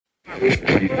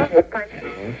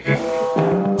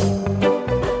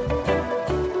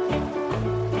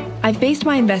I've based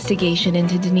my investigation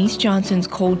into Denise Johnson's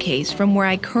cold case from where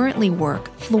I currently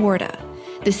work, Florida.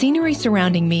 The scenery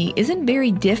surrounding me isn't very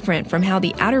different from how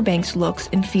the Outer Banks looks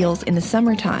and feels in the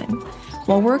summertime.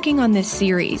 While working on this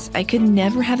series, I could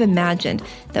never have imagined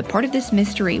that part of this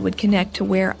mystery would connect to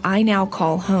where I now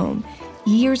call home,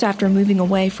 years after moving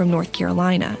away from North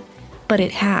Carolina. But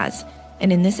it has,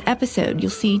 and in this episode,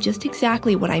 you'll see just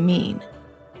exactly what I mean.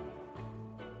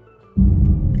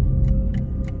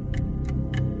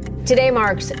 Today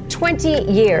marks 20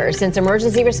 years since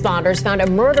emergency responders found a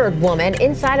murdered woman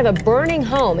inside of a burning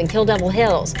home in Kill Devil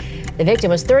Hills. The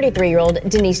victim was 33-year-old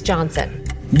Denise Johnson.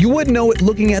 You wouldn't know it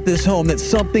looking at this home that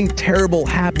something terrible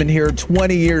happened here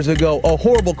 20 years ago, a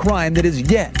horrible crime that is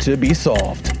yet to be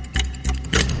solved.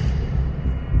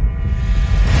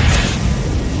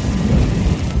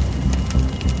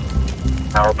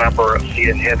 I remember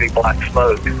seeing heavy black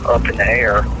smoke up in the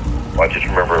air. I just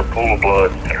remember a pool of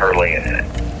blood and her laying in it.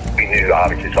 We knew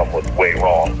obviously something was way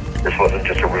wrong. This wasn't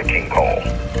just a routine call.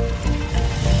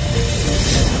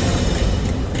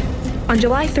 On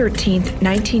July 13th,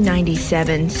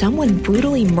 1997, someone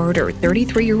brutally murdered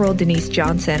 33-year-old Denise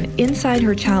Johnson inside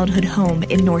her childhood home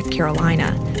in North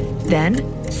Carolina,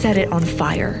 then set it on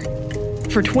fire.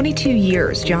 For 22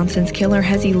 years, Johnson's killer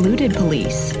has eluded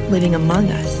police, living among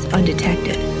us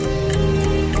undetected.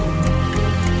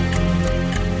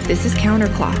 This is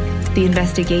CounterClock, the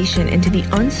investigation into the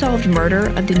unsolved murder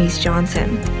of Denise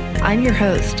Johnson. I'm your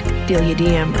host, Delia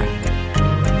D'Ambra.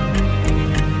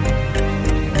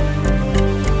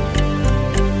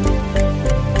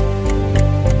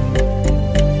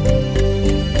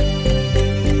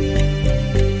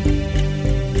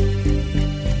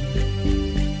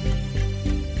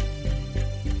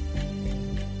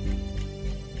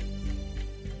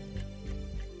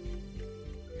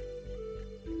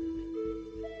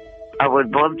 I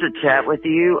would love to chat with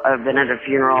you. I've been at a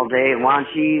funeral all day in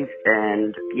Wanchese,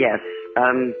 and yes,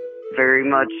 I'm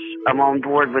on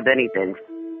board with anything.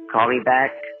 Call me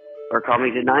back or call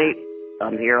me tonight.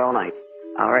 I'm here all night.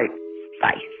 All right,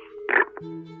 bye.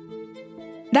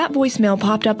 That voicemail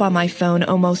popped up on my phone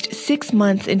almost 6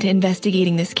 months into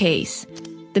investigating this case.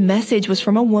 The message was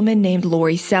from a woman named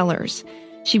Lori Sellers.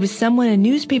 She was someone a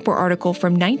newspaper article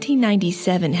from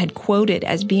 1997 had quoted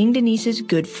as being Denise's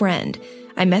good friend.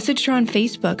 I messaged her on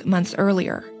Facebook months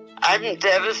earlier. I'm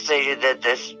devastated that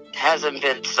this hasn't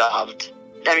been solved.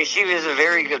 I mean, she was a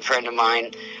very good friend of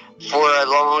mine for a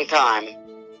long time.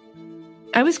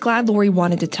 I was glad Lori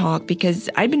wanted to talk because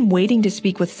I'd been waiting to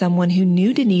speak with someone who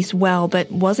knew Denise well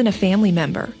but wasn't a family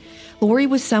member. Lori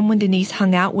was someone Denise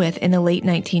hung out with in the late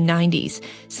 1990s,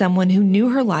 someone who knew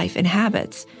her life and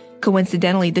habits.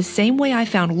 Coincidentally, the same way I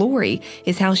found Lori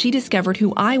is how she discovered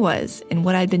who I was and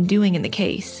what I'd been doing in the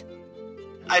case.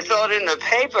 I saw it in the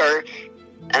paper,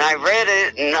 and I read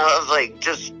it, and I was like,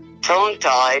 just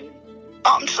tongue-tied.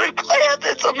 I'm so glad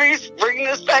that somebody's bringing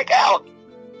this back out.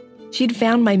 She'd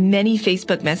found my many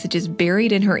Facebook messages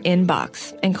buried in her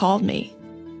inbox and called me.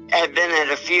 I've been at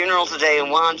a funeral today in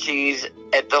Wanchese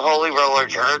at the Holy Roller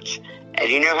Church, and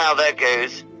you know how that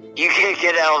goes. You can't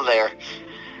get out of there.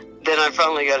 Then I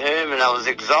finally got home, and I was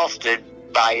exhausted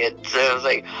by it, so I was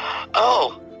like,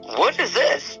 oh, what is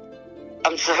this?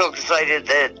 I'm so excited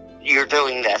that you're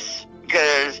doing this,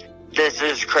 because this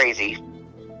is crazy.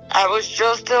 I was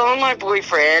just telling my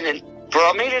boyfriend, and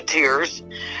brought me to tears.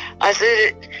 I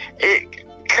said it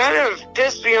kind of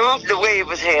pissed me off the way it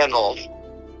was handled.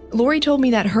 Lori told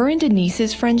me that her and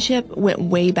Denise's friendship went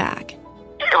way back.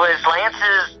 It was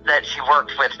Lance's that she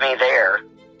worked with me there,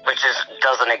 which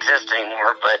doesn't exist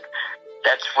anymore, but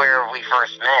that's where we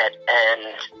first met,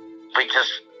 and we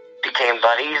just became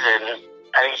buddies, and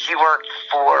I mean, she worked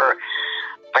for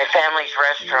my family's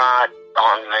restaurant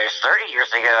almost 30 years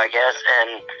ago, I guess,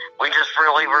 and we just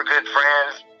really were good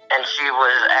friends, and she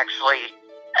was actually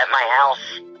at my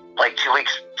house like 2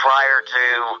 weeks prior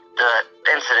to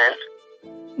the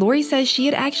incident. Lori says she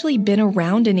had actually been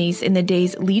around Denise in the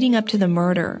days leading up to the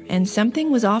murder, and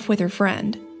something was off with her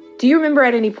friend. Do you remember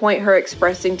at any point her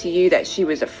expressing to you that she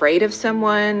was afraid of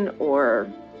someone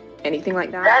or anything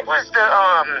like that? That was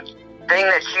the, thing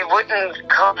that she wouldn't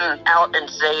come out and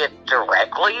say it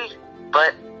directly,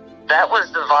 but that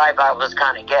was the vibe I was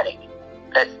kind of getting.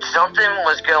 That something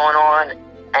was going on,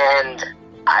 and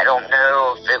I don't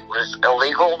know if it was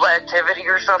illegal activity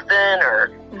or something,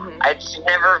 or she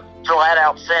never flat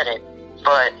out said it,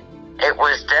 but it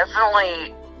was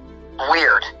definitely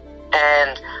weird.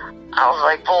 And I was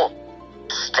like, well,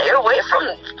 stay away from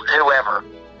whoever.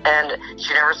 And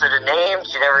she never said a name.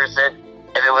 She never said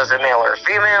if it was a male or a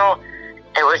female.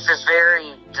 It was just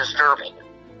very disturbing.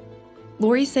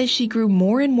 Lori says she grew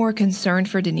more and more concerned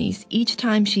for Denise each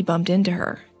time she bumped into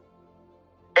her.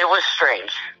 It was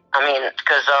strange. I mean,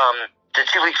 because the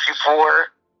 2 weeks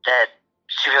before that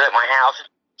she was at my house,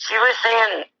 she was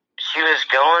saying she was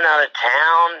going out of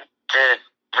town to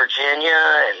Virginia,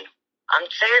 and I'm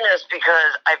saying this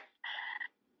because I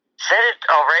said it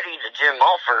already to Jim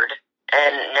Mulford,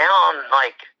 and now I'm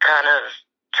like kind of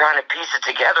trying to piece it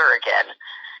together again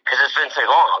because it's been so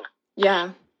long.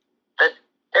 Yeah. But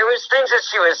there was things that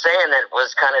she was saying that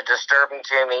was kind of disturbing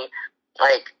to me.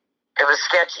 Like, it was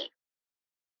sketchy.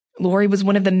 Lori was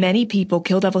one of the many people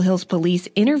Kill Devil Hills police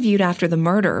interviewed after the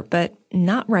murder, but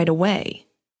not right away.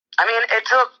 I mean, it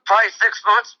took probably 6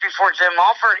 months before Jim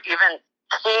Mulford even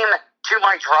came to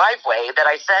my driveway that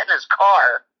I sat in his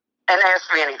car and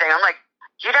asked me anything. I'm like,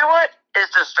 you know what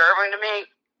is disturbing to me?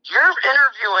 You're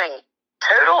interviewing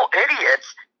total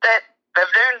idiots that have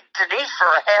known Denise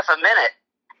for a half a minute,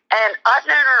 and I've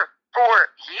known her for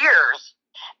years,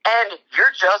 and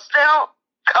you're just now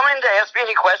coming to ask me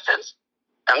any questions?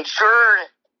 I'm sure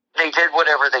they did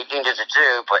whatever they needed to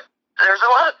do, but there's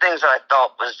a lot of things that I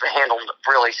thought was handled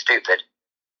really stupid.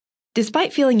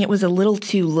 Despite feeling it was a little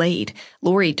too late,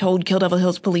 Lori told Kill Devil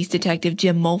Hills police detective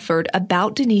Jim Mulford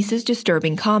about Denise's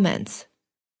disturbing comments.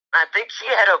 I think she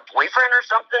had a boyfriend or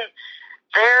something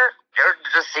there, or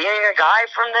just seeing a guy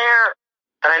from there.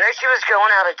 But I know she was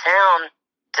going out of town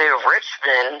to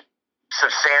Richmond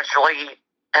substantially.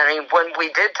 I mean, when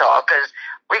we did talk, because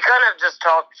we kind of just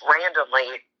talked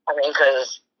randomly. I mean,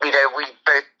 because, you know, we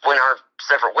both went our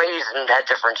separate ways and had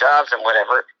different jobs and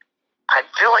whatever. I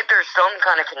feel like there's some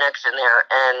kind of connection there,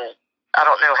 and I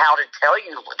don't know how to tell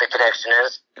you what the connection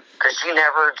is, because she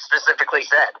never specifically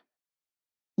said.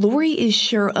 Lori is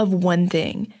sure of one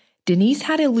thing. Denise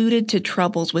had alluded to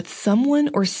troubles with someone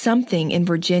or something in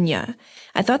Virginia.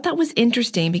 I thought that was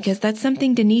interesting because that's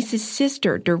something Denise's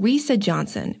sister, Teresa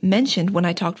Johnson, mentioned when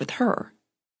I talked with her.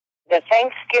 The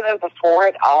Thanksgiving before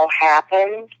it all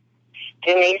happened,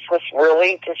 Denise was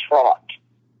really distraught.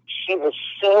 She was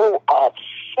so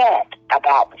upset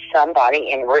about somebody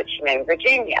in Richmond,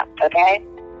 Virginia, okay?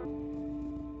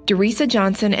 Teresa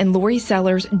Johnson and Lori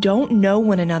Sellers don't know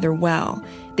one another well.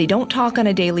 They don't talk on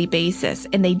a daily basis,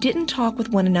 and they didn't talk with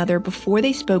one another before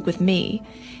they spoke with me.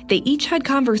 They each had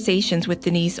conversations with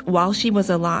Denise while she was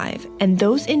alive, and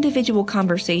those individual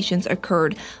conversations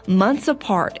occurred months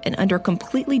apart and under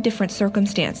completely different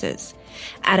circumstances.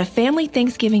 At a family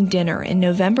Thanksgiving dinner in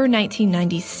November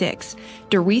 1996,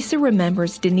 Teresa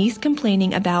remembers Denise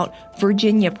complaining about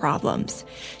Virginia problems.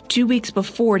 2 weeks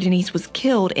before Denise was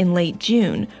killed in late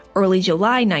June, early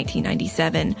July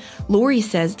 1997, Lori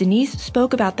says Denise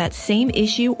spoke about that same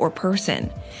issue or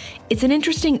person. It's an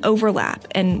interesting overlap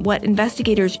and what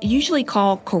investigators usually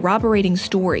call corroborating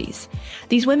stories.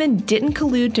 These women didn't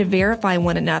collude to verify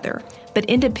one another, but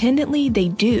independently they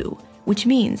do, which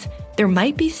means there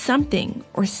might be something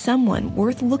or someone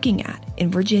worth looking at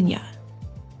in Virginia.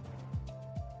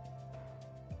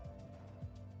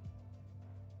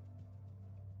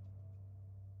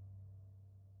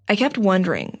 I kept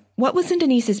wondering, what was in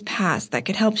Denise's past that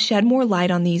could help shed more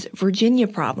light on these Virginia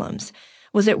problems?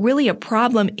 Was it really a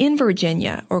problem in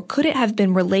Virginia, or could it have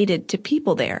been related to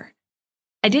people there?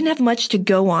 I didn't have much to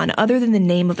go on other than the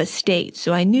name of a state,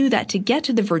 so I knew that to get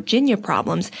to the Virginia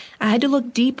problems, I had to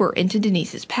look deeper into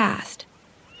Denise's past.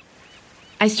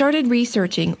 I started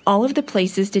researching all of the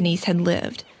places Denise had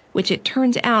lived, which it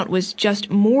turns out was just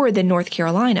more than North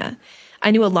Carolina. I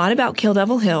knew a lot about Kill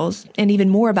Devil Hills and even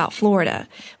more about Florida,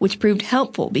 which proved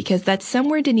helpful because that's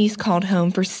somewhere Denise called home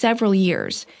for several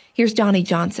years. Here's Donnie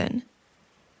Johnson.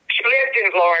 She lived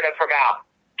in Florida for about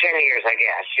 10 years, I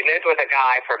guess. She lived with a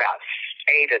guy for about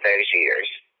 8 of those years.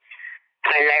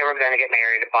 And they were going to get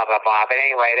married, blah, blah, blah. But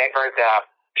anyway, they broke up,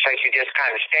 so she just kind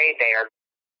of stayed there.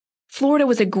 Florida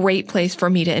was a great place for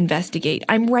me to investigate.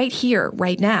 I'm right here,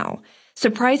 right now.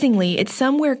 Surprisingly, it's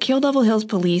somewhere Kill Devil Hills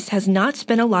police has not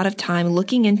spent a lot of time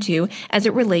looking into as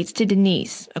it relates to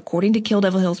Denise, according to Kill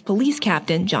Devil Hills police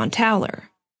captain John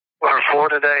Towler. Well, her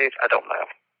Florida days, I don't know.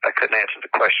 I couldn't answer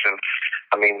the question.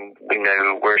 I mean, we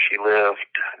knew where she lived,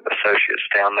 associates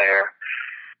down there.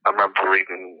 I remember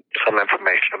reading some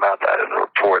information about that in the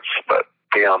reports, but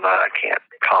beyond that, I can't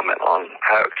comment on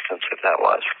how extensive that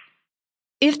was.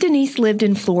 If Denise lived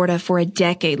in Florida for a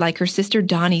decade, like her sister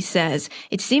Donnie says,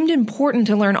 it seemed important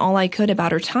to learn all I could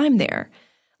about her time there.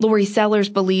 Lori Sellers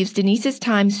believes Denise's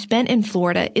time spent in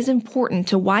Florida is important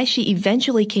to why she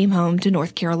eventually came home to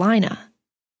North Carolina.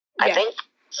 I think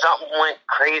something went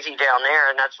crazy down there,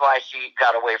 and that's why she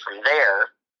got away from there.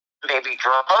 Maybe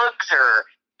drugs, or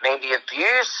maybe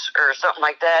abuse or something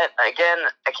like that. Again,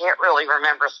 I can't really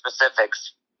remember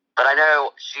specifics, but I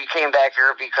know she came back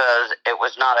here because it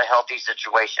was not a healthy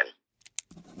situation.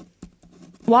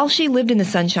 While she lived in the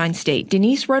Sunshine State,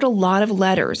 Denise wrote a lot of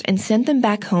letters and sent them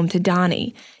back home to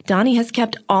Donnie. Donnie has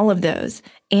kept all of those,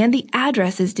 and the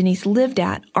addresses Denise lived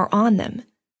at are on them.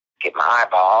 Get my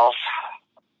eyeballs.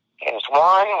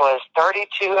 One was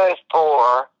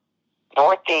 3204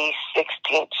 Northeast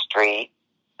 16th Street,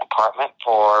 apartment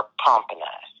 4, Pompano.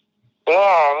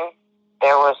 Then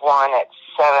there was one at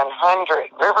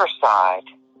 700 Riverside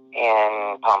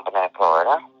in Pompano,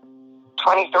 Florida.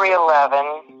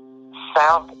 2311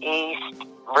 Southeast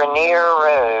Rainier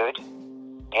Road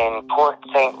in Port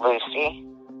St. Lucie.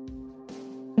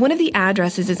 One of the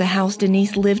addresses is a house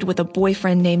Denise lived with a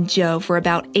boyfriend named Joe for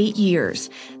about 8 years.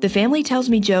 The family tells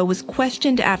me Joe was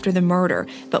questioned after the murder,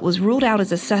 but was ruled out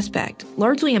as a suspect,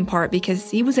 largely in part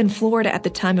because he was in Florida at the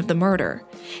time of the murder.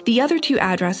 The other 2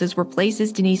 addresses were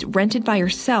places Denise rented by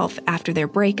herself after their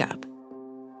breakup.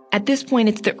 At this point,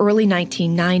 it's the early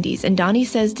 1990s, and Donnie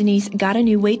says Denise got a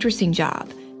new waitressing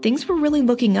job. Things were really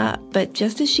looking up, but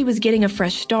just as she was getting a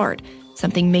fresh start,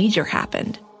 something major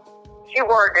happened. She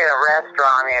worked in a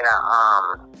restaurant in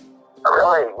a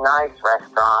really nice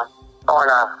restaurant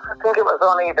I think it was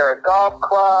on either a golf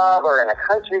club or in a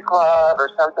country club or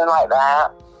something like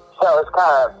that. So it's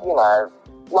kind of, a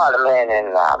lot of men in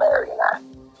and out there,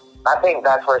 I think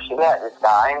that's where she met this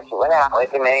guy, and she went out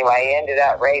with him anyway, ended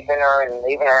up raping her and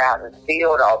leaving her out in the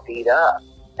field all beat up.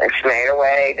 And she made her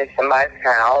way to somebody's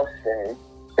house, and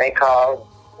they called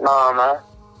Mama,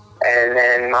 and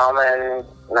then Mama and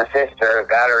my sister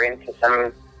got her into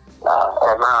some,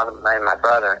 or Mom and my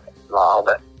brother-in-law,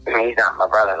 but he's not my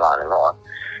brother-in-law anymore.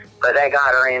 But they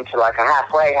got her into like a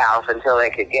halfway house until they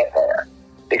could get there,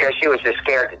 because she was just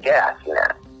scared to death,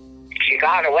 She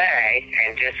got away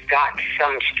and just got to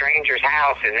some stranger's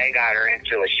house, and they got her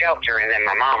into a shelter, and then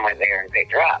my mom went there and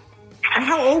picked her up. And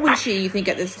how old was she, you think,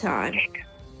 at this time?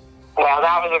 Well,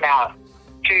 that was about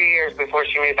 2 years before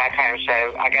she moved back home,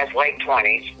 so I guess late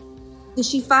 20s. Did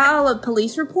she file a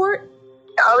police report?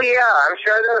 Oh, yeah, I'm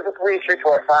sure there was a police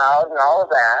report filed and all of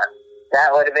that.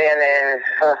 That would have been in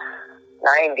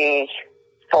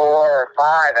 94 or 5,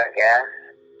 I guess.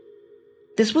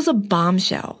 This was a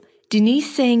bombshell.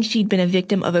 Denise saying she'd been a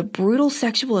victim of a brutal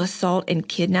sexual assault and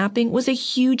kidnapping was a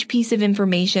huge piece of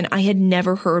information I had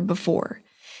never heard before.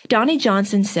 Donnie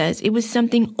Johnson says it was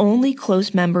something only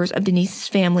close members of Denise's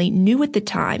family knew at the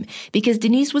time because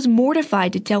Denise was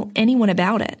mortified to tell anyone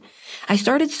about it. I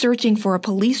started searching for a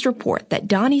police report that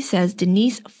Donnie says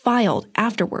Denise filed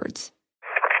afterwards.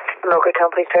 Boca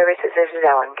Raton Police Services, this is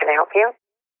Ellen. Can I help you?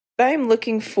 I'm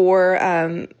looking for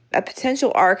a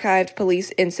potential archived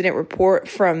police incident report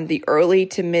from the early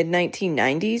to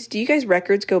mid-1990s. Do you guys'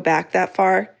 records go back that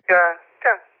far? Sure.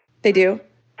 They do?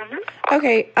 Mm-hmm.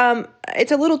 Okay,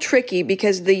 it's a little tricky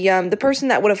because the person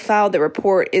that would have filed the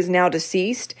report is now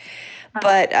deceased,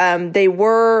 but they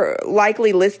were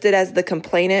likely listed as the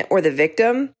complainant or the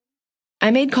victim. I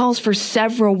made calls for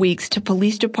several weeks to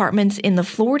police departments in the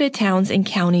Florida towns and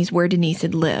counties where Denise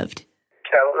had lived.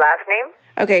 So, last name?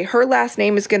 Okay, her last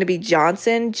name is going to be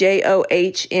Johnson, Johnsson.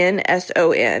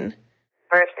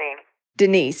 First name?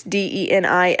 Denise, Denise. And the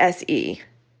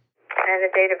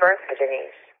date of birth for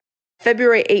Denise?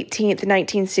 February 18th,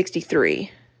 1963.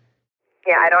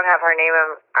 Yeah, I don't have her name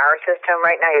in our system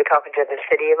right now. You're talking to the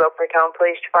City of Boca Raton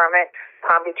Police Department.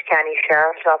 Palm Beach County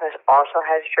Sheriff's Office also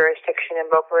has jurisdiction in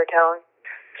Boca Raton,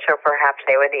 so perhaps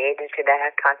they were the agency that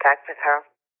had contact with her.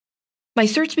 My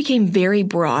search became very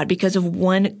broad because of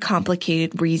one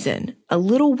complicated reason, a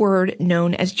little word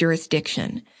known as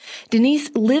jurisdiction.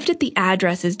 Denise lived at the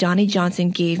addresses Donnie Johnson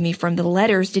gave me from the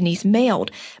letters Denise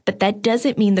mailed, but that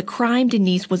doesn't mean the crime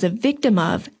Denise was a victim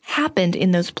of happened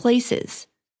in those places.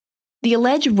 The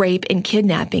alleged rape and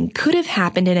kidnapping could have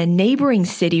happened in a neighboring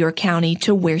city or county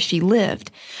to where she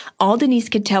lived. All Denise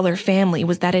could tell her family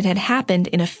was that it had happened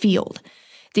in a field.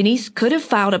 Denise could have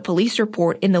filed a police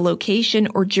report in the location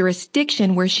or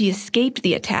jurisdiction where she escaped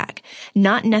the attack,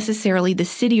 not necessarily the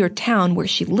city or town where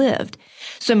she lived.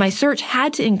 So my search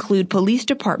had to include police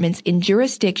departments in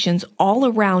jurisdictions all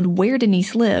around where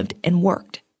Denise lived and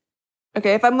worked.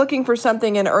 Okay, if I'm looking for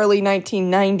something in early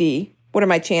 1990, what are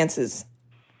my chances?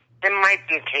 There might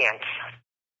be a chance.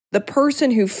 The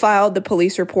person who filed the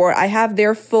police report, I have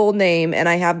their full name and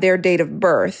I have their date of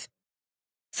birth.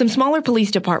 Some smaller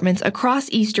police departments across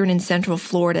eastern and central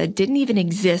Florida didn't even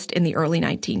exist in the early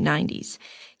 1990s.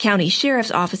 County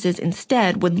sheriff's offices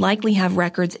instead would likely have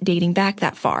records dating back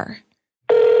that far.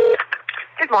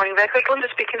 Good morning, Becca. Linda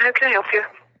speaking. How can I help you?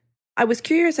 I was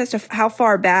curious as to how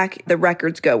far back the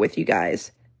records go with you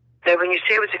guys. Now, when you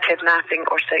say it was a kidnapping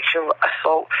or sexual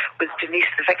assault, was Denise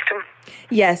the victim?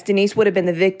 Yes, Denise would have been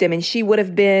the victim, and she would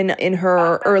have been in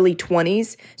her early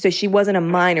 20s, so she wasn't a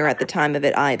minor at the time of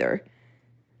it either.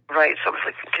 Right, so it was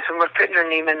like, because when we're putting her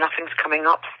name in, nothing's coming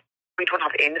up. We don't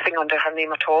have anything under her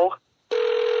name at all.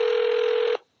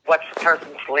 What's the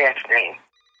person's last name?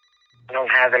 I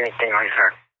don't have anything on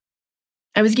her.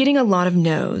 I was getting a lot of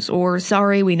no's, or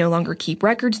sorry, we no longer keep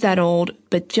records that old,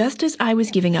 but just as I was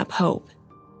giving up hope,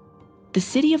 the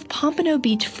city of Pompano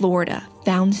Beach, Florida,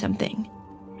 found something.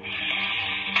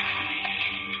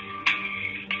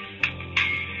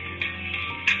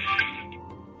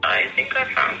 I think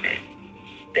I found it.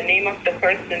 The name of the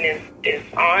person is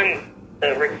on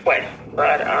the request,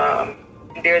 but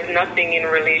there's nothing in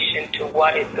relation to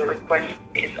what is the request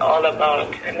is all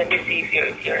about. And let me see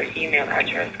if your email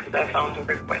address, because I found the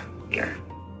request here.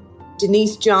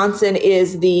 Denise Johnson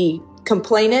is the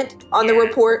complainant on the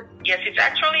report? Yes, it's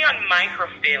actually on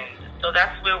microfilm, so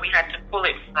that's where we had to pull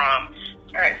it from.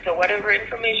 All right, so whatever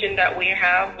information that we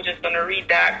have, we're just going to read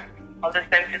that, all the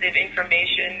sensitive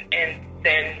information, and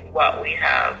send what we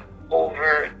have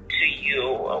over to you,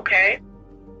 okay?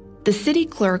 The city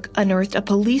clerk unearthed a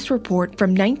police report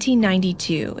from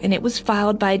 1992, and it was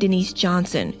filed by Denise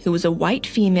Johnson, who was a white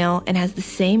female and has the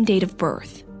same date of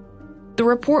birth. The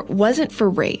report wasn't for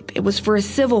rape. It was for a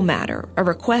civil matter, a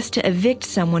request to evict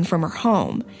someone from her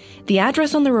home. The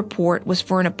address on the report was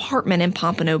for an apartment in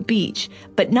Pompano Beach,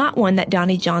 but not one that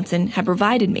Donnie Johnson had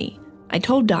provided me. I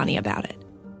told Donnie about it.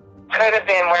 Could have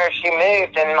been where she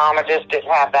moved and Mama just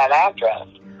didn't have that address.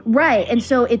 Right, and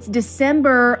so it's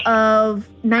December of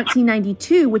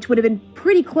 1992, which would have been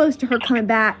pretty close to her coming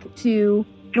back to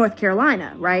North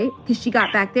Carolina, right? Because she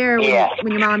got back there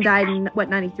when your mom died in,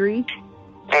 93?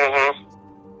 Mm-hmm.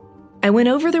 I went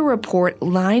over the report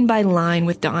line by line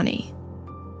with Donnie.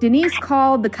 Denise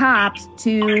called the cops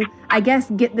to, I guess,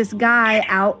 get this guy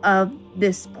out of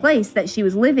this place that she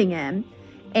was living in.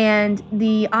 And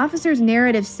the officer's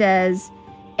narrative says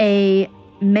a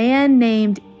man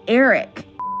named Eric,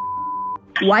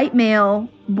 white male,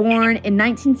 born in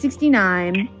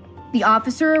 1969. The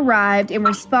officer arrived and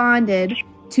responded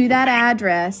to that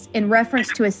address in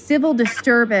reference to a civil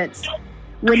disturbance.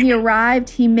 When he arrived,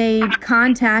 he made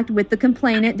contact with the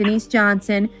complainant, Denise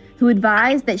Johnson, who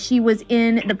advised that she was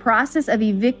in the process of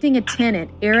evicting a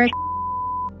tenant, Eric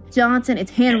Johnson.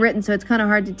 It's handwritten, so it's kind of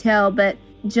hard to tell, but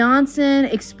Johnson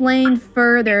explained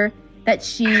further that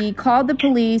she called the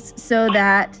police so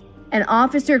that an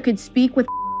officer could speak with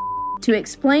to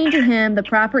explain to him the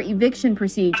proper eviction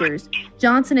procedures.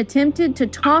 Johnson attempted to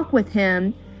talk with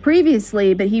him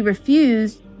previously, but he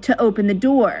refused to open the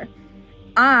door.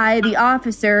 I, the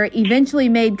officer, eventually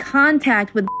made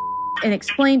contact with and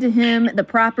explained to him the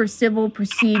proper civil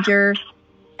procedure,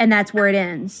 and that's where it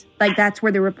ends. Like, that's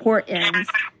where the report ends.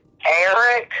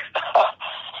 Eric?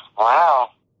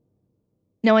 Wow.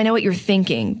 Now, I know what you're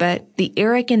thinking, but the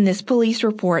Eric in this police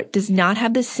report does not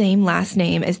have the same last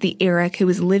name as the Eric who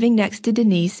was living next to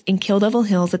Denise in Kill Devil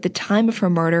Hills at the time of her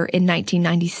murder in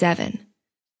 1997.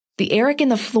 The Eric in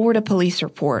the Florida police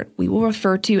report we will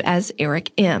refer to as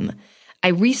Eric M. I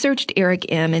researched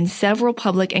Eric M. in several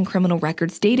public and criminal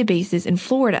records databases in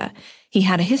Florida. He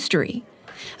had a history.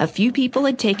 A few people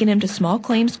had taken him to small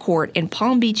claims court in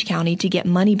Palm Beach County to get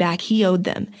money back he owed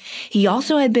them. He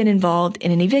also had been involved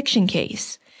in an eviction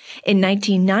case. In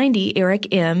 1990,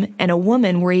 Eric M. and a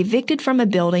woman were evicted from a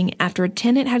building after a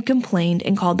tenant had complained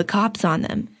and called the cops on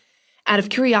them. Out of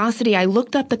curiosity, I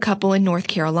looked up the couple in North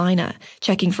Carolina,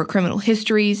 checking for criminal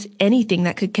histories, anything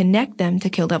that could connect them to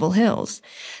Kill Devil Hills.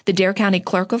 The Dare County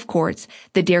Clerk of Courts,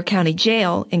 the Dare County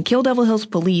Jail, and Kill Devil Hills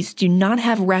Police do not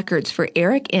have records for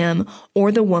Eric M.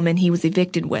 or the woman he was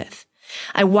evicted with.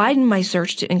 I widened my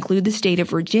search to include the state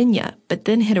of Virginia, but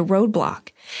then hit a roadblock.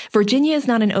 Virginia is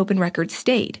not an open records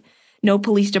state. No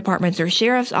police departments or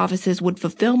sheriff's offices would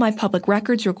fulfill my public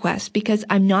records request because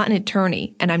I'm not an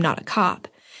attorney and I'm not a cop.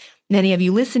 Many of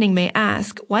you listening may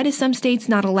ask, why do some states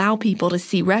not allow people to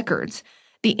see records?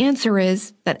 The answer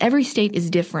is that every state is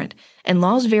different, and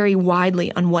laws vary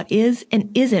widely on what is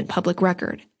and isn't public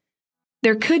record.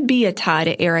 There could be a tie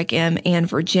to Eric M. and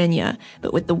Virginia,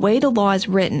 but with the way the law is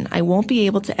written, I won't be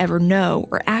able to ever know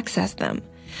or access them.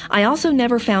 I also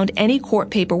never found any court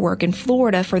paperwork in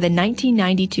Florida for the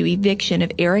 1992 eviction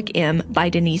of Eric M. by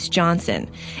Denise Johnson.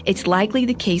 It's likely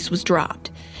the case was dropped.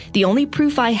 The only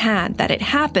proof I had that it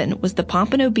happened was the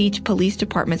Pompano Beach Police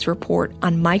Department's report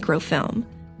on microfilm.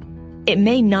 It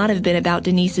may not have been about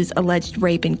Denise's alleged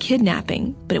rape and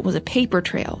kidnapping, but it was a paper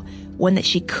trail, one that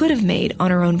she could have made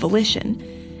on her own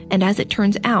volition. And as it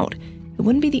turns out, it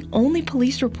wouldn't be the only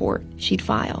police report she'd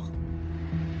file.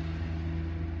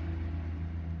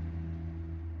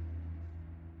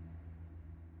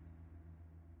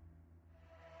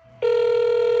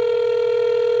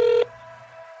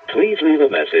 Please leave a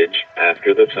message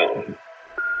after the tone.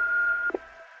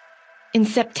 In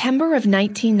September of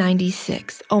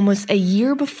 1996, almost a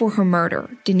year before her murder,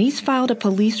 Denise filed a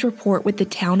police report with the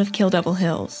town of Kill Devil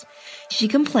Hills. She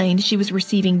complained she was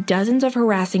receiving dozens of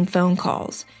harassing phone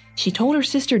calls. She told her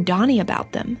sister Donnie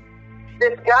about them.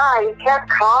 This guy, he kept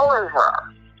calling her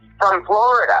from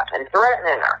Florida and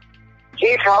threatening her.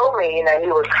 She told me,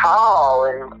 he would call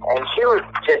and she would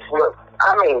just look,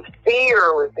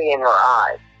 fear would be in her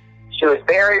eyes. She was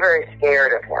very, very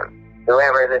scared of him,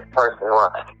 whoever this person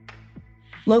was.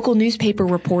 Local newspaper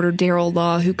reporter Daryl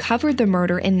Law, who covered the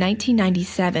murder in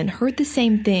 1997, heard the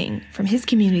same thing from his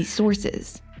community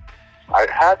sources. I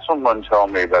had someone tell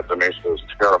me that Denise was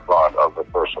terrified of the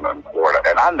person in Florida,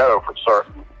 and I know for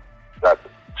certain that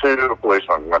two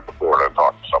policemen went to Florida and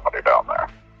talked to somebody down there.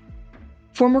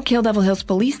 Former Kill Devil Hills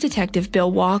police detective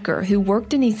Bill Walker, who worked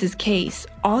Denise's case,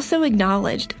 also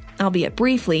acknowledged, albeit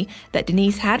briefly, that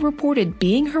Denise had reported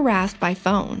being harassed by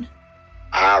phone.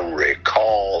 I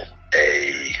recall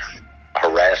a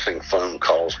harassing phone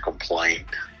calls complaint,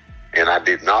 and I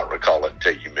did not recall it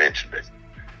until you mentioned it.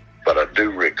 But I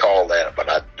do recall that, but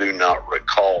I do not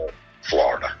recall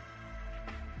Florida.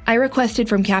 I requested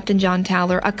from Captain John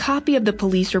Towler a copy of the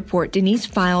police report Denise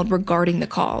filed regarding the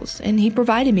calls, and he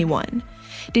provided me one.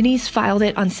 Denise filed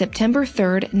it on September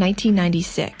 3rd,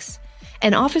 1996.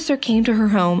 An officer came to her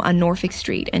home on Norfolk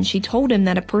Street, and she told him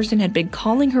that a person had been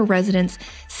calling her residence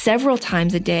several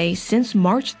times a day since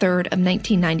March 3rd of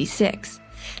 1996.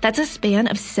 That's a span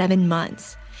of 7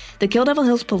 months. The Kill Devil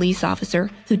Hills police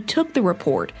officer who took the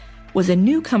report was a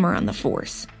newcomer on the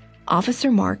force,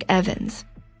 Officer Mark Evans.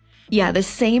 Yeah, the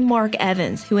same Mark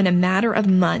Evans who in a matter of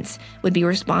months would be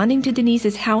responding to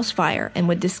Denise's house fire and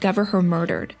would discover her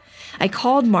murdered. I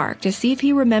called Mark to see if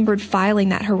he remembered filing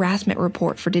that harassment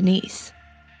report for Denise.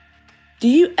 Do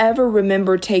you ever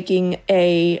remember taking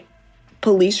a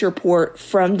police report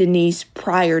from Denise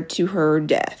prior to her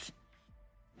death?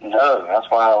 No, that's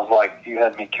why I was like, you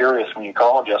had me curious when you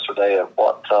called yesterday of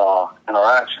what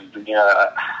interactions.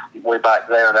 Way back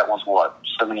there, that was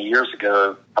so many years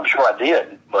ago. I'm sure I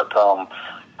did, but I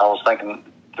was thinking,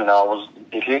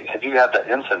 if you have that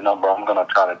incident number, I'm going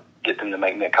to try to get them to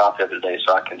make me a copy of it today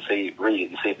so I can read it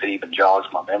and see if it even jogs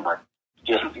my memory.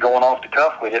 Just going off the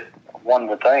cuff with it, I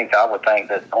would think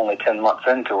that only 10 months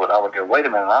into it, I would go, wait a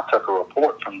minute, I took a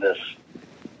report from this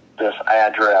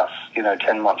address,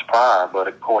 10 months prior. But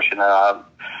of course, a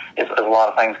lot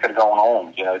of things could have gone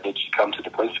on. Did she come to the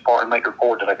police department and make a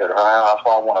report? Did I go to her house? That's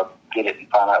why I want to get it and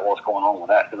find out what's going on with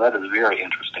that, because that is very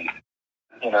interesting.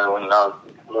 When I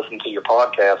listen to your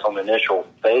podcast on the initial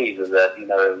phase is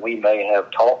that, we may have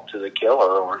talked to the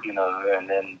killer or, and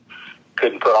then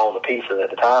couldn't put all the pieces at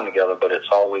the time together, but it's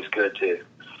always good to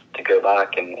go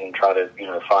back and try to,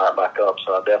 fire it back up.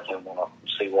 So I definitely want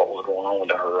to see what was going on with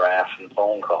the harassing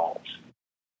phone calls.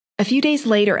 A few days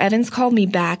later, Evans called me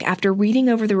back after reading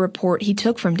over the report he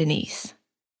took from Denise.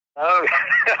 Oh,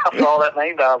 I saw that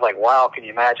name down. I was like, wow, can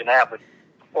you imagine that? But,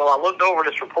 well, I looked over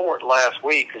this report last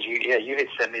week because you had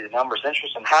sent me the numbers.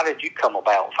 Interesting. How did you come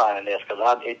about finding this? Because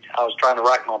I was trying to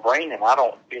rack my brain, and I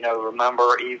don't,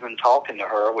 remember even talking to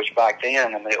her, which back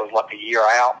then, it was like a year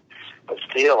out. But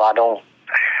still, I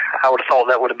would have thought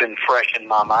that would have been fresh in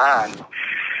my mind.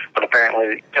 But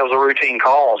apparently, it was a routine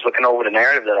call. I was looking over the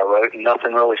narrative that I wrote, and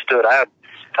nothing really stood out.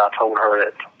 I told her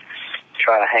that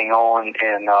try to hang on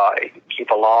and keep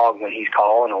a log when he's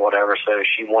calling or whatever. So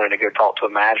she wanted to go talk to a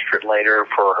magistrate later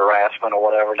for harassment or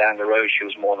whatever down the road. She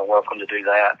was more than welcome to do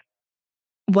that.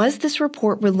 Was this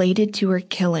report related to her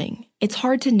killing? It's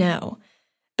hard to know.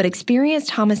 But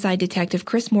experienced homicide detective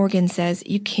Chris Morgan says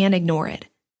you can't ignore it.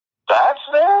 That's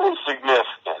very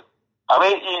significant.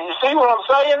 You see what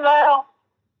I'm saying now?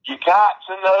 You got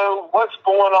to know what's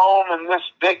going on in this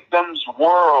victim's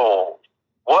world.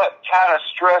 What kind of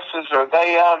stresses are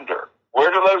they under?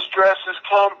 Where do those stresses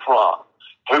come from?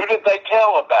 Who did they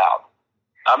tell about?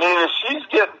 If she's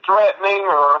getting threatening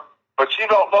but you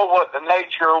don't know what the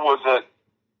nature, was it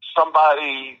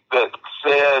somebody that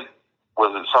said,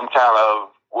 was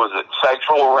it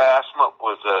sexual harassment?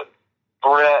 Was it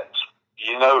threats?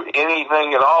 Do you know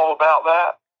anything at all about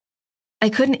that? I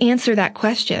couldn't answer that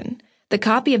question. The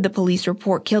copy of the police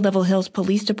report Kill Devil Hills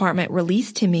Police Department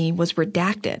released to me was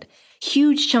redacted.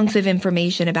 Huge chunks of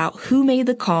information about who made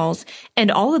the calls and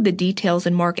all of the details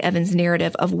in Mark Evans'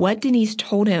 narrative of what Denise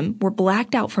told him were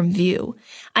blacked out from view.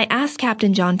 I asked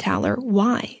Captain John Towler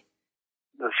why.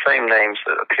 The same names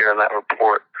that appear in that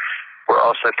report were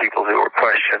also people who were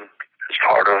questioned as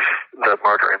part of the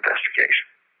murder investigation.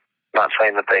 Not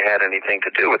saying that they had anything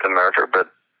to do with the murder, but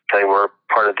they were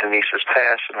part of Denise's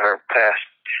past, and her past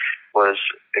was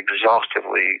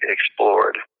exhaustively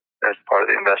explored as part of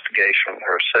the investigation.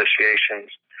 Her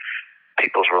associations,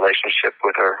 people's relationship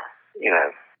with her,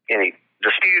 any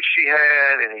disputes she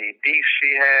had, any beef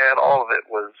she had, all of it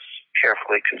was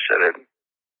carefully considered.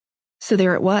 So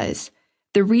there it was.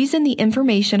 The reason the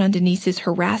information on Denise's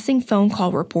harassing phone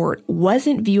call report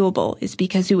wasn't viewable is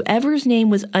because whoever's name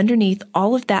was underneath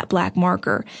all of that black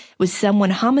marker was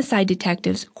someone homicide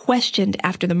detectives questioned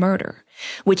after the murder,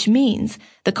 which means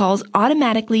the calls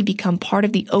automatically become part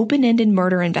of the open-ended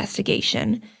murder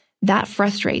investigation. That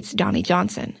frustrates Donnie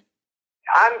Johnson.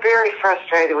 I'm very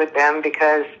frustrated with them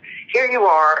because here you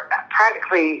are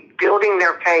practically building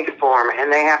their case for them,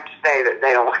 and they have to say that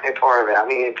they don't want any part of it. I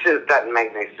mean, it just doesn't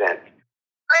make any sense.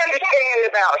 I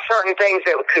understand about certain things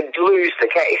that could lose the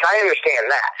case. I understand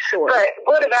that. Sure. But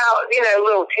what about,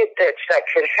 little tidbits that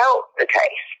could help the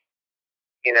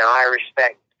case? I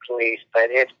respect the police, but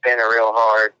it's been a real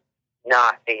hard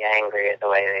not be angry at the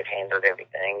way they've handled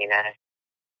everything,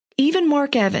 Even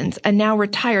Mark Evans, a now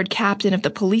retired captain of the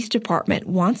police department,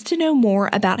 wants to know more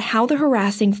about how the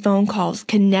harassing phone calls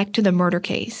connect to the murder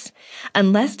case.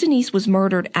 Unless Denise was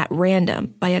murdered at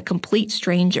random by a complete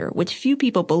stranger, which few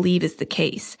people believe is the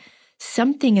case,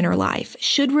 something in her life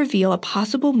should reveal a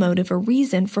possible motive or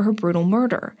reason for her brutal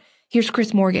murder. Here's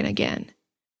Chris Morgan again.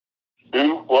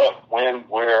 Who, what, when,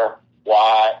 where,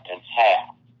 why, and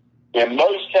how. In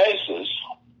most cases,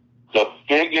 the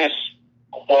biggest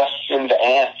question to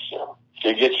answer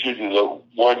to get you to the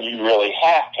one you really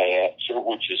have to answer,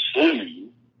 which is who,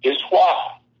 is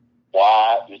why.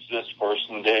 Why is this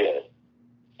person dead?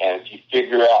 And if you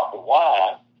figure out the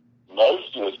why,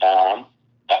 most of the time,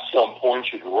 that's going to point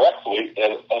you directly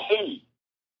at a who.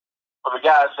 For the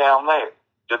guys down there,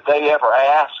 did they ever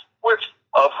ask which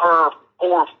of her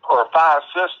 4 or 5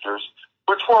 sisters,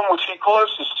 which one was she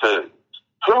closest to?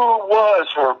 Who was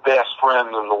her best friend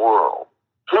in the world?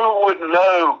 Who would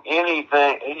know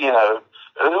anything,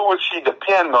 who would she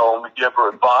depend on to give her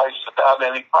advice about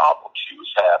any problem she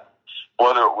was having?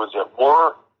 Whether it was at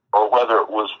work or whether it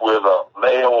was with a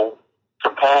male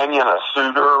companion, a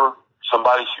suitor,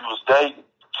 somebody she was dating,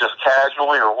 just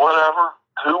casually or whatever,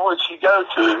 who would she go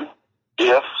to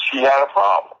if she had a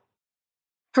problem?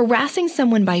 Harassing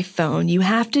someone by phone, you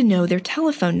have to know their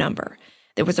telephone number.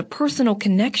 There was a personal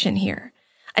connection here.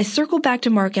 I circled back to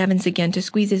Mark Evans again to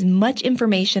squeeze as much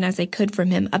information as I could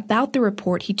from him about the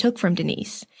report he took from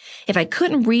Denise. If I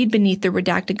couldn't read beneath the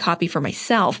redacted copy for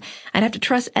myself, I'd have to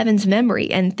trust Evans'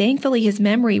 memory, and thankfully his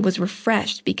memory was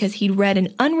refreshed because he'd read an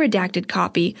unredacted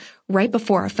copy right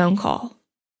before our phone call.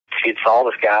 She'd saw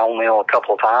this guy only a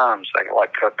couple of times, like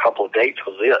a couple of dates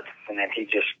was it, and then he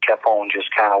just kept on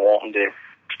just kind of wanting to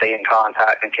stay in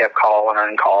contact and kept calling her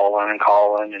and calling and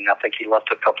calling, and I think he left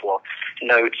a couple of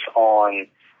notes on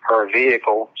her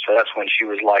vehicle, so that's when she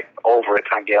was over it,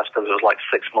 I guess, because it was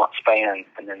 6-month span,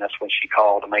 and then that's when she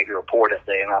called to make the report that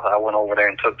day, and I went over there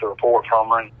and took the report from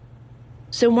her.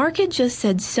 So Mark had just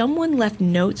said someone left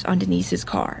notes on Denise's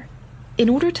car. In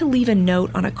order to leave a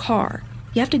note on a car,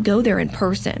 you have to go there in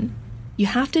person. You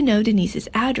have to know Denise's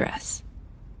address.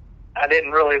 I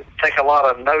didn't really take a lot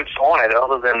of notes on it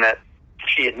other than that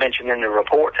she had mentioned in the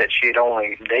report that she had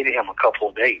only dated him a couple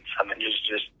of dates. I mean,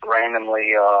 just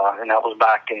randomly, and that was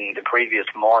back in the previous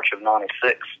March of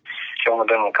 '96. She only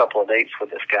been on a couple of dates with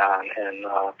this guy, and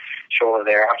shortly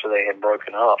thereafter they had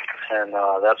broken up, and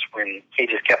that's when he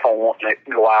just kept on wanting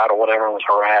to go out or whatever and was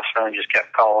harassing her and just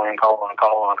kept calling and calling and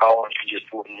calling and calling. She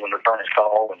just wouldn't return his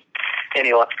call, and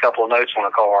he left a couple of notes on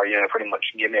the car, pretty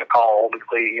much give me a call,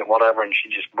 whatever, and she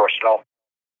just brushed it off.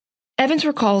 Evans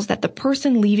recalls that the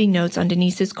person leaving notes on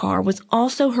Denise's car was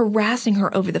also harassing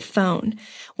her over the phone.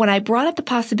 When I brought up the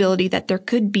possibility that there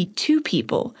could be 2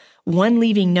 people, one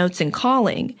leaving notes and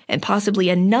calling, and possibly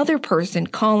another person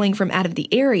calling from out of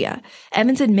the area,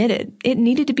 Evans admitted it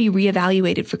needed to be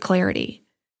reevaluated for clarity.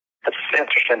 That's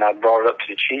interesting. I brought it up to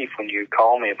the chief when you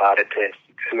called me about it, to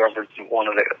whoever one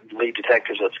of the lead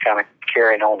detectives that's kind of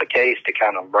carrying on the case, to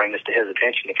kind of bring this to his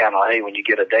attention, to kind of, hey, when you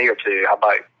get a day or two, how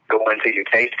about go into your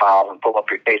case files and pull up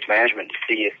your case management to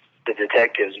see if the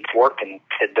detectives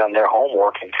had done their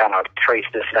homework and kind of trace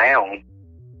this down.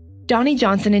 Donnie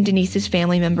Johnson and Denise's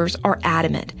family members are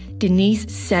adamant. Denise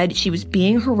said she was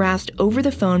being harassed over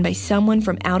the phone by someone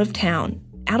from out of town,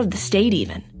 out of the state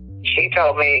even. She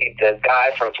told me the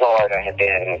guy from Florida had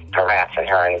been harassing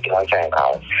her and doing phone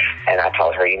calls. And I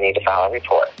told her, you need to file a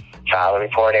report. File a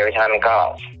report every time he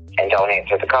calls. And don't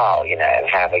answer the call, and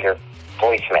have your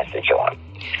voice message on.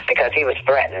 Because he was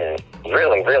threatening,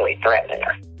 really, really threatening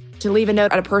her. To leave a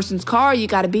note on a person's car, you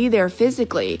got to be there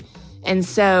physically. And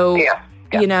so,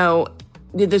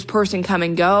 did this person come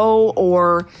and go,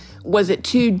 or was it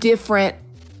two different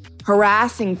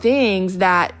harassing things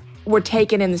that were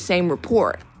taken in the same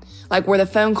report? Like, were the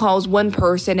phone calls one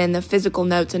person and the physical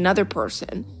notes another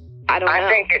person? I don't know. I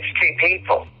think it's two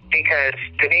people, because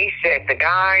Denise said the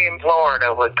guy in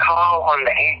Florida would call on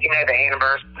the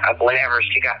anniversary of whenever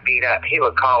she got beat up. He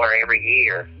would call her every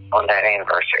year on that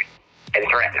anniversary and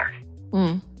threaten her.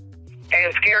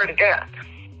 And scare her to death.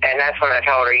 And that's when I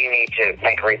told her, you need to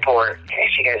make a report.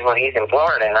 And she goes, well, he's in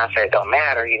Florida. And I said, it don't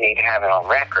matter. You need to have it on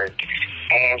record.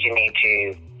 And you need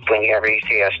to, whenever you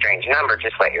see a strange number,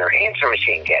 just let your answer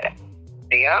machine get it.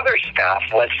 The other stuff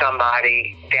was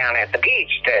somebody down at the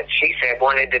beach that she said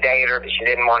wanted to date her, but she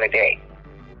didn't want to date.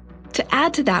 To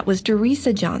add to that was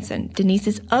Teresa Johnson,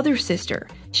 Denise's other sister.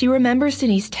 She remembers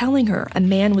Denise telling her a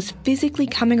man was physically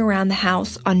coming around the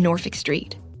house on Norfolk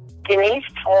Street. Denise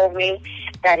told me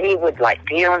that he would,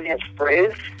 be on his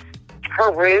roof,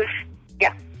 her roof,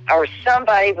 or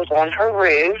somebody was on her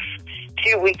roof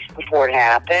 2 weeks before it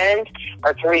happened,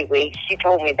 or 3 weeks. She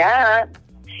told me that.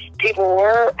 People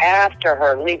were after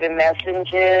her, leaving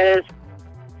messages.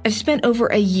 I've spent over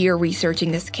a year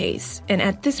researching this case, and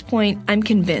at this point, I'm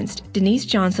convinced Denise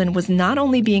Johnson was not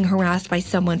only being harassed by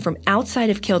someone from outside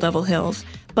of Kill Devil Hills,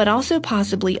 but also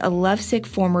possibly a lovesick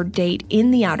former date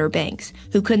in the Outer Banks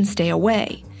who couldn't stay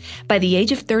away. By the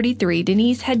age of 33,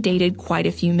 Denise had dated quite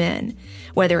a few men.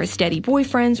 Whether as steady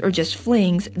boyfriends or just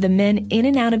flings, the men in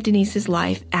and out of Denise's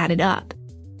life added up.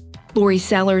 Lori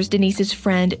Sellers, Denise's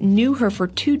friend, knew her for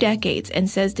 2 decades and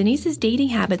says Denise's dating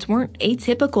habits weren't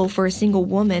atypical for a single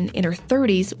woman in her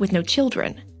 30s with no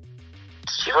children.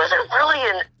 She wasn't really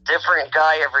a different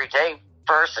guy everyday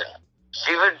person.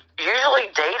 She would usually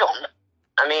date them.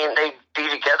 I mean, they'd be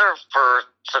together for a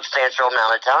substantial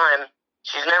amount of time.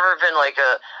 She's never been like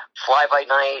a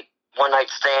fly-by-night, one-night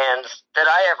stand that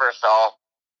I ever saw.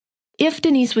 If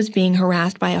Denise was being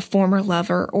harassed by a former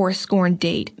lover or a scorned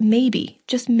date, maybe,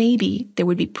 just maybe, there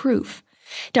would be proof.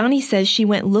 Donnie says she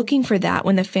went looking for that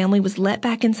when the family was let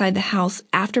back inside the house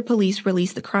after police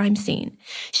released the crime scene.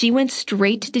 She went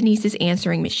straight to Denise's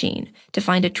answering machine to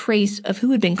find a trace of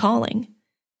who had been calling.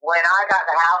 When I got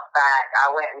the house back,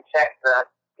 I went and checked back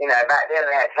then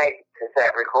they had tape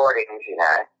cassette recordings,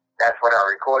 That's what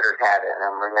our recorders had in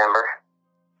them, remember?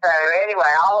 So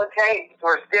anyway, all the tapes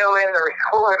were still in the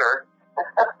recorder.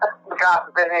 The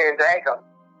cops didn't even take them.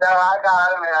 So I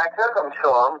got them and I took them to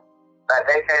them, but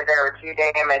they said they were too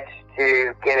damaged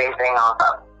to get anything off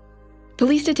of.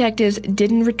 Police detectives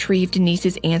didn't retrieve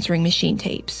Denise's answering machine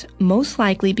tapes, most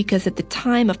likely because at the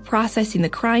time of processing the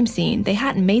crime scene, they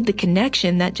hadn't made the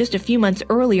connection that just a few months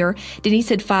earlier, Denise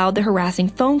had filed the harassing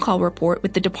phone call report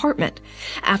with the department.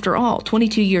 After all,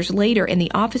 22 years later, and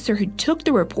the officer who took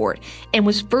the report and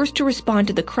was first to respond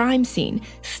to the crime scene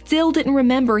still didn't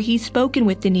remember he'd spoken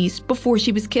with Denise before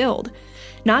she was killed.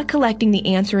 Not collecting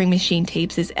the answering machine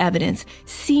tapes as evidence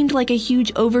seemed like a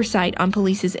huge oversight on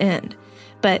police's end.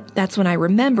 But that's when I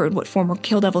remembered what former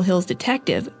Kill Devil Hills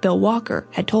detective Bill Walker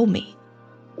had told me.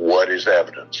 What is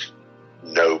evidence?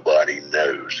 Nobody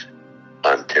knows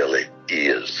until it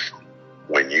is.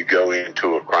 When you go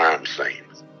into a crime scene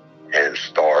and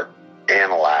start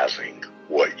analyzing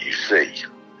what you see,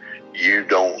 you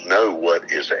don't know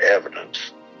what is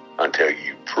evidence until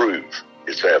you prove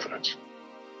it's evidence.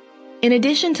 In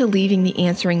addition to leaving the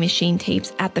answering machine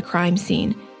tapes at the crime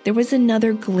scene, there was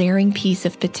another glaring piece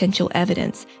of potential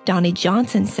evidence Donnie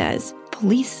Johnson says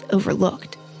police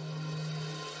overlooked.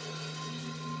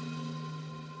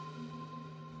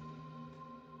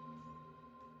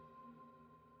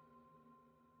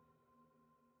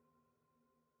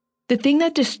 The thing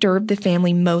that disturbed the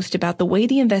family most about the way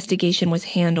the investigation was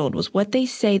handled was what they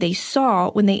say they saw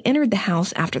when they entered the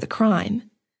house after the crime.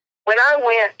 When I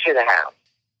went to the house,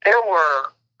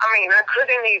 I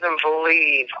couldn't even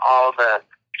believe all the,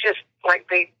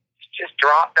 they just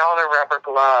dropped all the rubber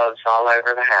gloves all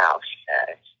over the house.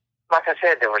 Like I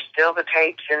said, there were still the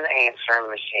tapes in the answering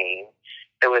machine.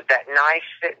 There was that knife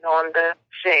sitting on the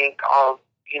sink.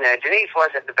 Denise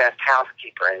wasn't the best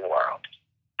housekeeper in the world.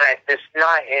 But this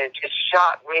knife, it just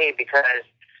shocked me because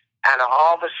out of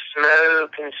all the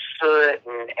smoke and soot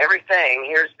and everything,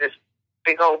 here's this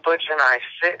big old butcher knife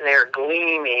sitting there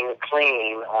gleaming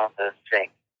clean on the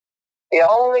sink. The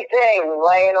only thing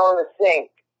laying on the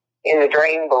sink in the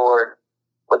drain board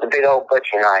was a big old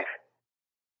butcher knife.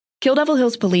 Kill Devil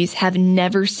Hills police have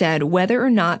never said whether or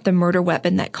not the murder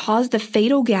weapon that caused the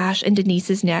fatal gash in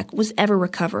Denise's neck was ever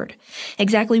recovered.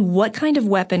 Exactly what kind of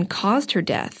weapon caused her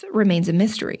death remains a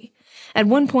mystery. At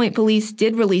one point, police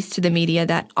did release to the media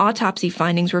that autopsy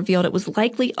findings revealed it was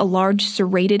likely a large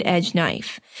serrated edge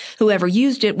knife. Whoever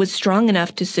used it was strong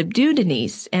enough to subdue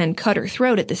Denise and cut her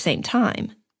throat at the same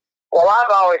time. Well,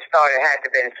 I've always thought it had to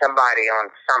have been somebody on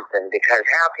something, because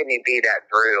how can you be that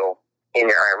brutal in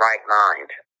your right mind?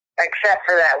 Except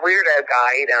for that weirdo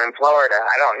guy, in Florida.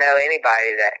 I don't know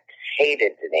anybody that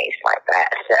hated Denise like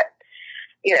that, that,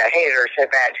 hated her so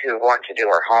bad to want to do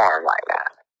her harm like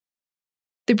that.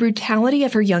 The brutality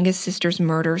of her youngest sister's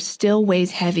murder still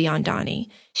weighs heavy on Donnie.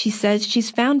 She says she's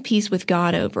found peace with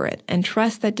God over it and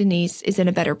trusts that Denise is in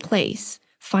a better place,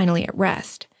 finally at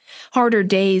rest. Harder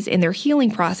days in their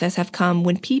healing process have come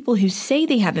when people who say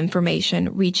they have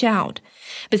information reach out.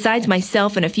 Besides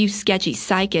myself and a few sketchy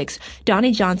psychics,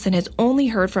 Donnie Johnson has only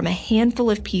heard from a handful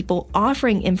of people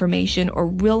offering information or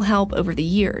real help over the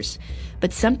years.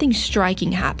 But something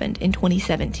striking happened in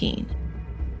 2017.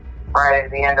 Right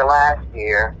at the end of last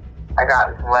year, I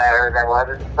got this letter that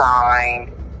wasn't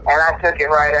signed, and I took it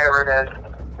right over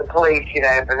to the police,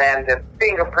 for them to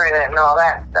fingerprint it and all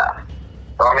that stuff.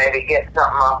 Or maybe get something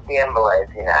off the envelope,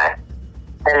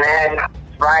 And then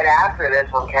right after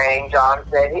this one came, John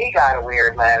said he got a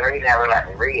weird letter. He never let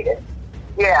me read it.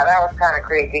 Yeah, that was kind of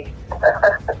creepy.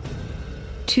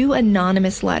 2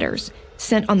 anonymous letters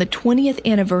sent on the 20th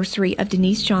anniversary of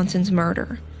Denise Johnson's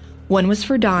murder. One was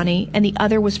for Donnie, and the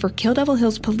other was for Kill Devil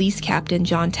Hills Police Captain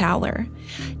John Towler.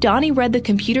 Donnie read the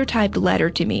computer-typed letter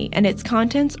to me, and its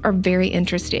contents are very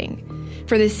interesting.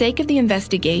 For the sake of the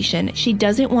investigation, she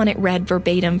doesn't want it read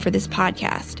verbatim for this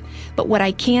podcast. But what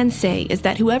I can say is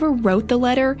that whoever wrote the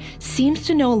letter seems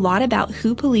to know a lot about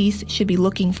who police should be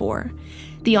looking for.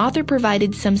 The author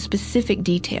provided some specific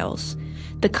details.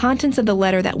 The contents of the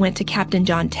letter that went to Captain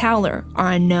John Towler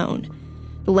are unknown.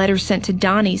 The letter sent to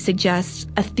Donnie suggests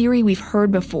a theory we've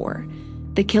heard before.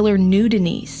 The killer knew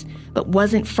Denise, but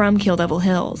wasn't from Kill Devil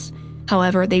Hills.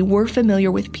 However, they were familiar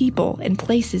with people and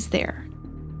places there.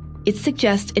 It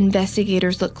suggests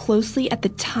investigators look closely at the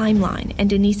timeline and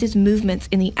Denise's movements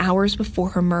in the hours before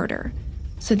her murder.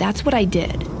 So that's what I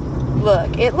did.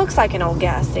 Look, it looks like an old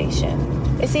gas station.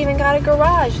 It's even got a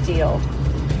garage deal.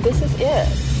 This is it.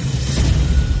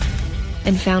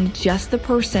 And found just the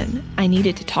person I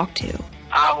needed to talk to.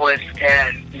 I was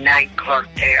the night clerk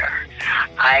there.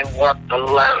 I worked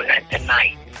alone at the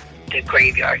night, the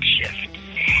graveyard shift.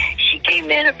 She came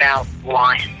in about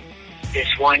 1. This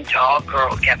one tall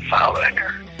girl kept following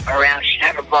her around. She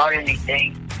never bought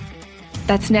anything.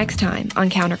 That's next time on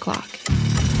CounterClock.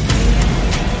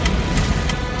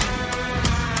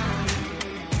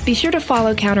 Be sure to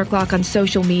follow CounterClock on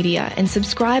social media and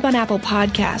subscribe on Apple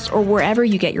Podcasts or wherever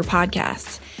you get your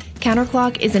podcasts.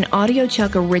 CounterClock is an Audio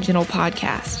Chuck original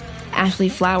podcast. Ashley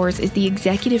Flowers is the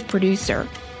executive producer,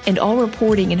 and all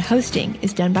reporting and hosting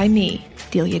is done by me,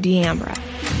 Delia D'Ambra.